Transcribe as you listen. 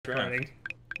Recording.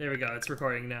 There we go. It's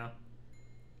recording now.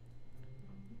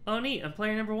 Oh, neat. I'm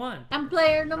player number 1. I'm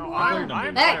player number 1.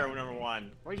 I'm player number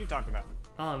 1. What are you talking about?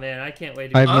 Oh, man. I can't wait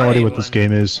to I have no idea what this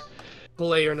game is.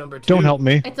 Player number 2. Don't help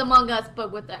me. It's Among Us,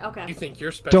 but with that. Okay. You think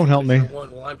you're special? Don't help me. You're 1.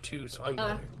 Well, I'm 2, so I'm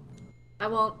better. I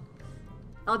won't.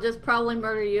 I'll just probably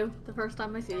murder you the first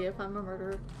time I see you if I'm a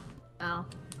murderer. Oh.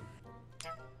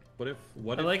 I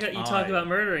like how you talk about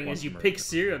murdering as you pick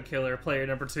serial killer player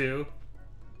number 2.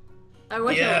 I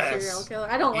wish I was serial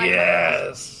killer. I don't like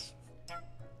murderers.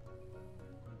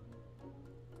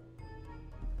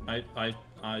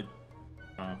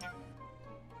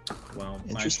 Well,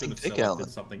 interesting I should pick, have Alan.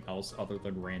 selected something else other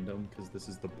than random, because this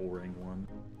is the boring one.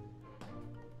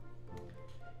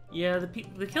 Yeah,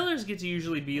 the killers get to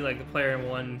usually be like the player in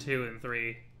 1, 2, and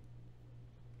 3.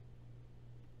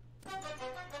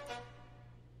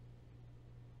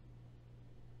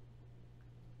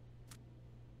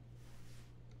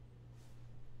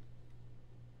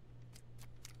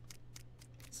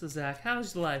 So Zach,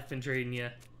 how's life been treating you?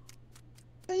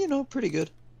 Yeah, you know, pretty good.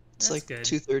 It's That's like good.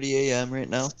 2:30 a.m. right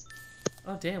now.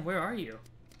 Oh damn, where are you?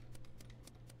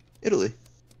 Italy.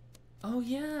 Oh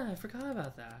yeah, I forgot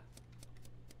about that.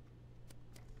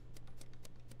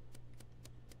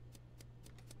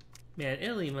 Man,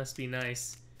 Italy must be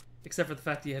nice. Except for the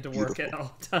fact that you had to work at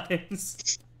all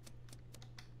times.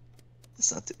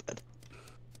 It's not too bad.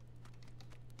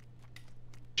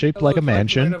 Shaped like a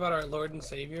mansion. Learn about our Lord and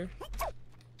Savior.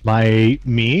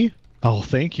 Me? Oh,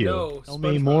 thank you. No, Tell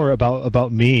me SpongeBob. more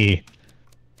about me.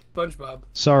 SpongeBob.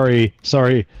 Sorry.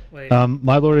 Wait.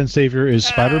 My Lord and Savior is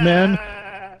Spider-Man.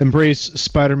 Embrace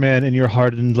Spider-Man in your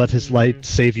heart and let his light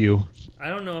save you. I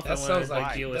don't know if I That want sounds to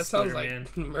like deal with that sounds Spider-Man.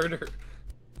 like murder.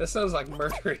 That sounds like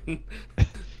murdering. I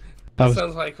That was-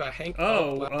 sounds like a Hank.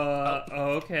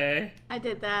 Okay. I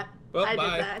did that. Well, I bye.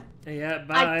 did that. Yeah,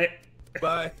 bye.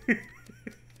 Bye.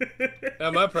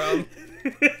 Not my problem.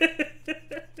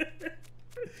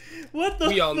 What the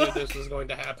We all knew fuck? this was going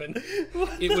to happen.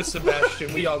 What It the was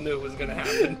Sebastian. We all knew it was going to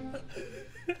happen.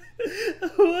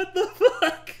 What the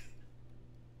fuck?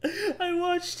 I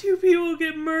watched 2 people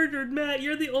get murdered, Matt.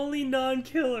 You're the only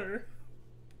non-killer.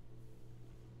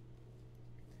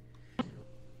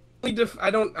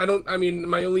 I mean,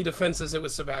 my only defense is it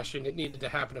was Sebastian. It needed to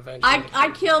happen eventually.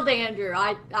 I killed Andrew.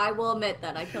 I will admit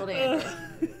that I killed Andrew.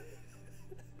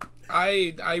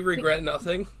 I regret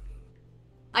nothing.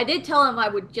 I did tell him I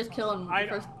would just kill him I-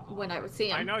 first when I would see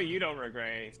him. I know you don't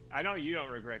regret. I know you don't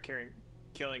regret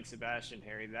killing Sebastian,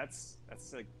 Harry. That's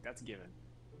given.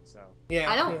 So. Yeah.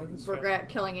 I yeah, don't that's fair. regret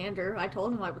killing Andrew. I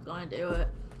told him I was going to do it.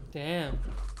 Damn.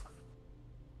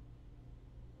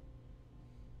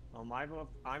 Well,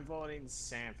 I'm voting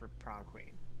Sam for prom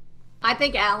queen. I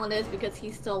think Alan is because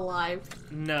he's still alive.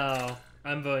 No.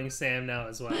 I'm voting Sam now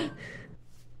as well.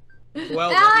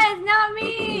 Well, No, it's not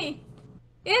me!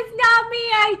 It's not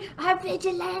me! I'm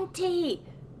vigilante!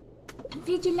 I'm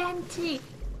vigilante!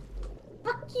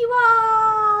 Fuck you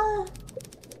all!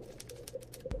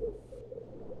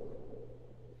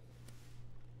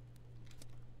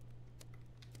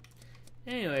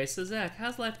 Anyway, so Zach,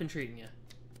 how's life been treating you?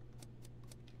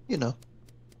 You know,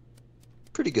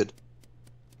 pretty good.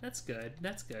 That's good.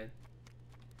 That's good.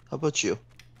 How about you?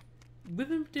 We've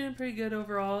been doing pretty good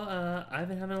overall. I've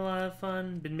been having a lot of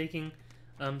fun. Been making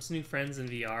some new friends in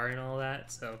VR and all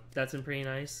that, so that's been pretty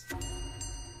nice.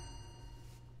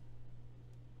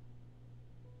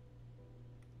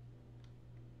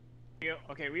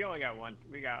 Okay, we only got one.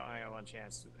 We got only got one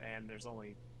chance, and there's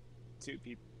only 2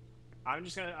 people.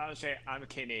 I'll say I'm a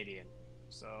Canadian,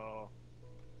 so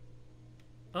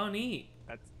Oh, neat.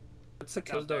 That's the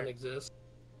kills don't exist.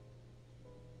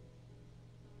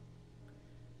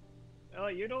 Oh,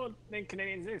 you don't think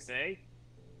Canadians exist, eh?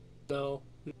 No,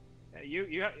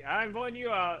 I'm voting you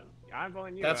out. I'm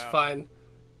voting you out. that's fine.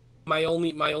 My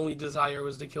only desire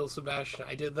was to kill Sebastian.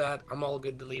 I did that. I'm all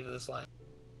good to leave this life.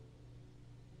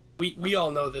 We all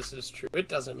know this is true. It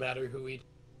doesn't matter who we.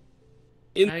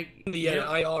 In the end,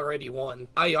 I already won.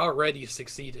 I already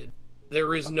succeeded.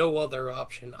 There is no other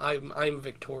option. I'm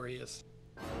victorious.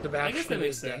 I Sebastian guess that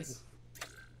makes is dead. sense.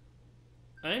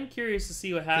 I'm curious to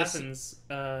see what happens,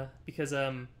 because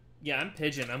yeah, I'm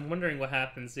Pigeon. I'm wondering what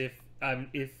happens if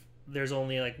there's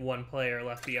only like 1 player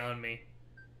left beyond me.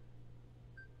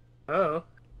 Oh,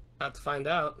 have to find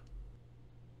out.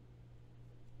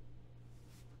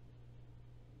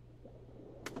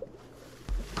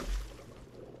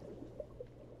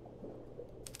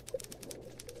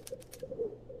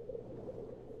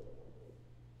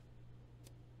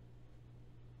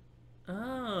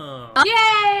 Oh.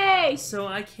 Yay! So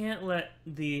I can't let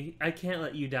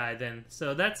you die then.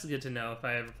 So that's good to know if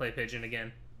I ever play Pigeon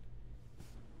again.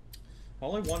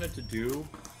 All I wanted to do,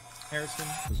 Harrison,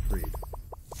 was breed.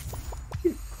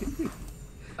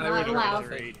 I Not regret allowed.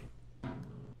 nothing.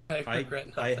 I regret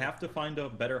I nothing. have to find a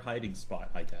better hiding spot,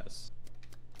 I guess.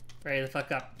 Ready the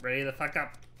fuck up. Ready the fuck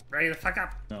up. Ready the fuck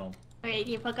up. No, Ready,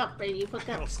 you fuck up. Ready, you fuck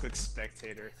I up. almost click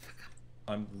spectator.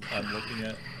 I'm looking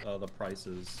at the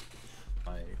prices.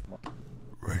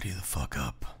 Ready the fuck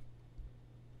up.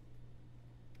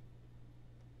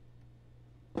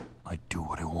 I do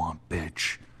what I want,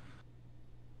 bitch.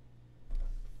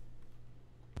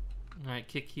 Alright,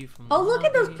 kick you from Oh, look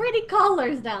at those lobby. pretty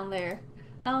collars down there.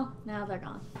 Oh, now they're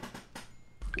gone.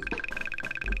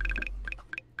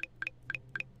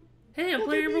 Hey, I'm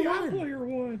player number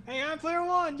 1. Hey, I'm player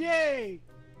 1! Yay!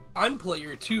 I'm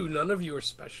player 2. None of you are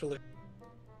special.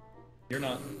 You're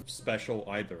not special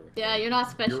either. Yeah, you're not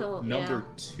special. You're number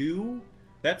 2?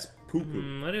 That's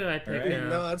poo-poo. What do I pick Alright. now?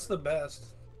 No, that's the best.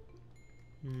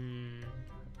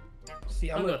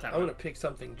 See, I'll I'm go gonna, with that I'm one. gonna pick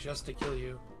something just to kill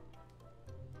you.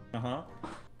 Uh-huh.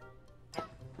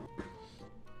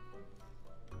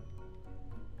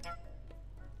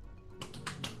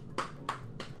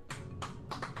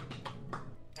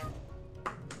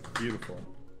 Beautiful.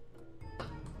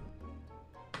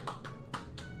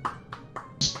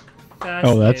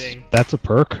 Oh, Fascinating. that's a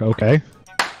perk. Okay.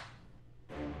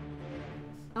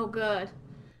 Oh, good.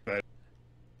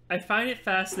 I find it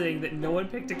fascinating that no one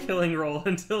picked a killing roll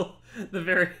until the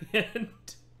very end.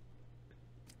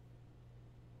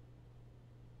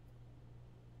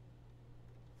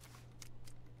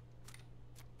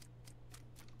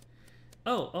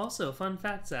 Oh, also, fun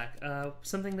fact, Zach.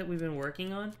 Something that we've been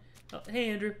working on. Oh, hey,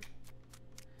 Andrew.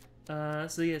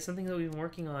 So yeah, something that we've been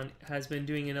working on has been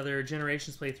doing another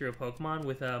Generations playthrough of Pokemon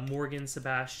with Morgan,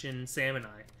 Sebastian, Sam, and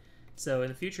I. So in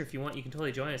the future, if you want, you can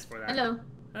totally join us for that. Hello.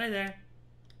 Hi there.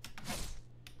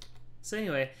 So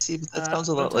anyway. See, but that sounds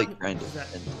a what lot I'm like talking- grinding. is that-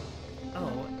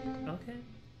 Oh, okay.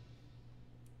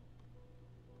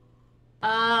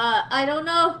 I don't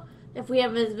know if we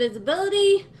have his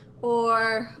visibility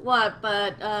or what,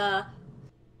 but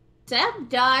Sam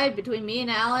died between me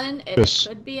and Alan. It Yes.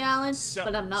 could be Alan, So-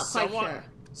 but I'm not quite someone- sure.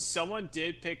 Someone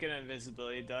did pick an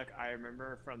invisibility duck. I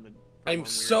remember from the. I'm when we were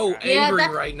so driving. Yeah, angry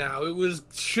that's- right now. It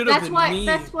should have That's been why. me.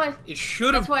 That's why. It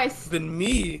should That's have why. been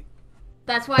me.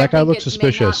 That's why. That I guy think looks it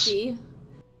suspicious. May not be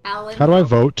Alan. How do I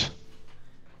vote?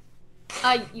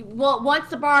 Well, once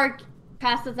the bar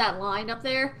passes that line up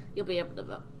there, you'll be able to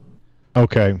vote.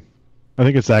 Okay. I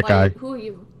think it's that Why- guy. Who are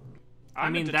you? I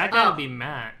I'm mean, a that detective. guy would be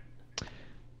Matt.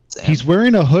 Sam. He's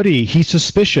wearing a hoodie. He's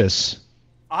suspicious.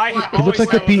 I What? He looks always like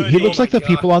the have a hoodie. he looks like Oh the my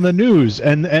people God. on the news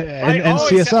and always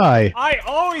CSI. I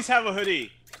always have a hoodie.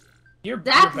 You're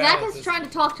Zach bad at is this. trying to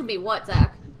talk to me. What,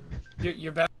 Zach?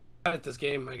 You're bad at this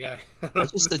game, my guy. I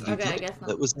just said you Okay, I did. guess not.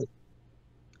 That was it.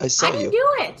 I saw I didn't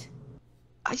you. do it.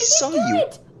 I I saw didn't do you.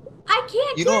 it. I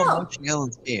can't You know I'm kill. watching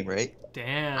Ellen's game, right?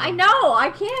 Damn. I know. I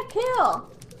can't kill.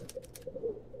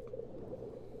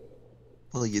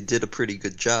 Well, you did a pretty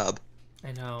good job.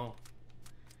 I know.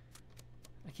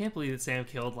 I can't believe that Sam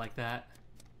killed like that.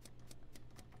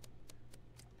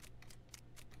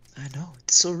 I know.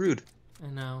 It's so rude. I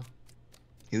know.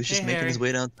 He was just Hey, making Harry. his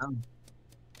way downtown.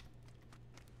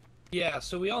 Yeah,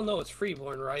 so we all know it's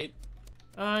Freeborn, right?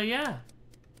 Yeah.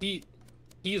 He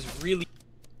is really.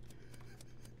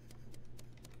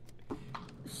 I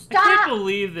can't Stop.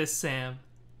 believe this, Sam.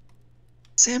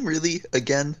 Sam, really?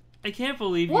 Again? I can't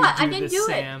believe What? you I do didn't this, do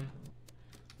it. Sam.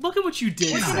 Look at what you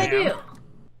did, What Sam. did I do?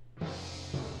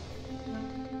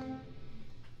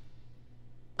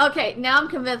 Okay, now I'm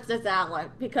convinced it's Alan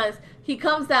because he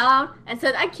comes down and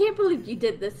says, "I can't believe you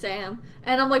did this, Sam."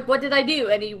 And I'm like, "What did I do?"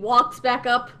 And he walks back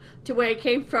up to where he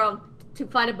came from to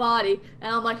find a body,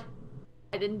 and I'm like,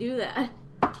 "I didn't do that."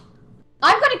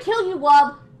 I'm gonna kill you,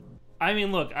 Wub. I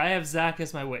mean, look, I have Zach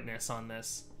as my witness on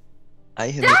this. I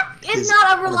have That is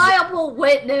not a reliable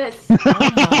witness. Oh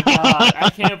my god, I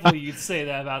can't believe you'd say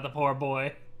that about the poor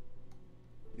boy.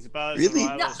 He's about as Really?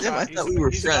 reliable as Damn, I he's thought we about- were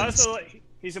he's about as friends. reli-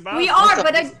 He's about We as- are,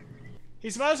 but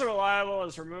He's about as reliable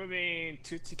as removing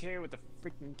Tutsuke with a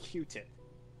freaking Q-tip.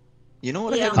 You know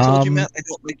what Yeah. I haven't told you, Matt? I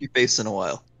don't like your face in a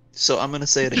while. So I'm gonna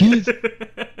say it again.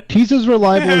 He's as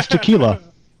reliable as tequila.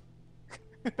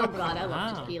 Oh god, I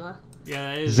love Wow. tequila.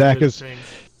 Yeah, that is Zach a good is- thing.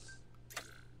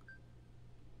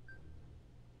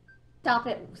 Stop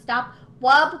it. Stop.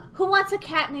 Wub. Who wants a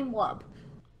cat named Wub?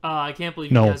 I can't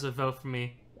believe No. you guys would vote for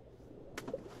me.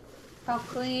 How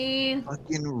clean.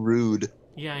 Fucking rude.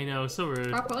 Yeah, I know, so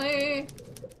rude. How clean.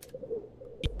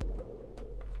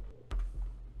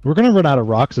 We're gonna run out of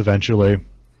rocks eventually.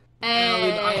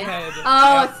 Alan, I Hey. had.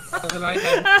 Oh, Alan, I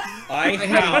had. I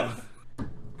have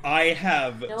I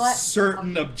have know what?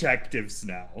 certain objectives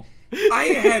now. I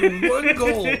had one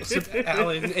goal,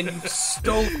 Alan, and you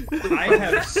stole it. I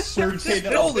have certain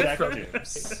Stole it from me.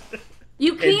 objectives.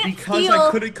 You can't And because steal.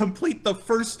 I couldn't complete the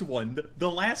first one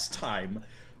the last time,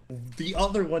 the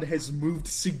other one has moved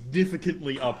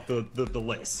significantly up the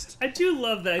list. I do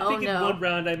love that. I Oh, think in no. one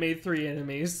round I made 3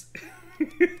 enemies.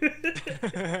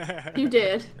 You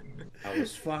did. I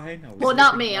was fine. I was Well,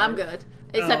 not looking me. fine. I'm good.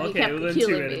 Except Oh, you okay, kept well, then 2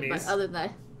 killing me. But enemies. other than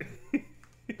that,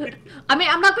 I mean,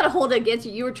 I'm not gonna hold it against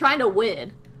you. You were trying to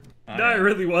win. No, I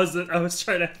really wasn't. I was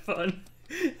trying to have fun.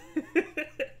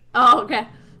 Oh, okay.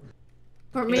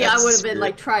 For me, Yeah, I that's would have been spirit.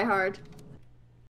 like try hard.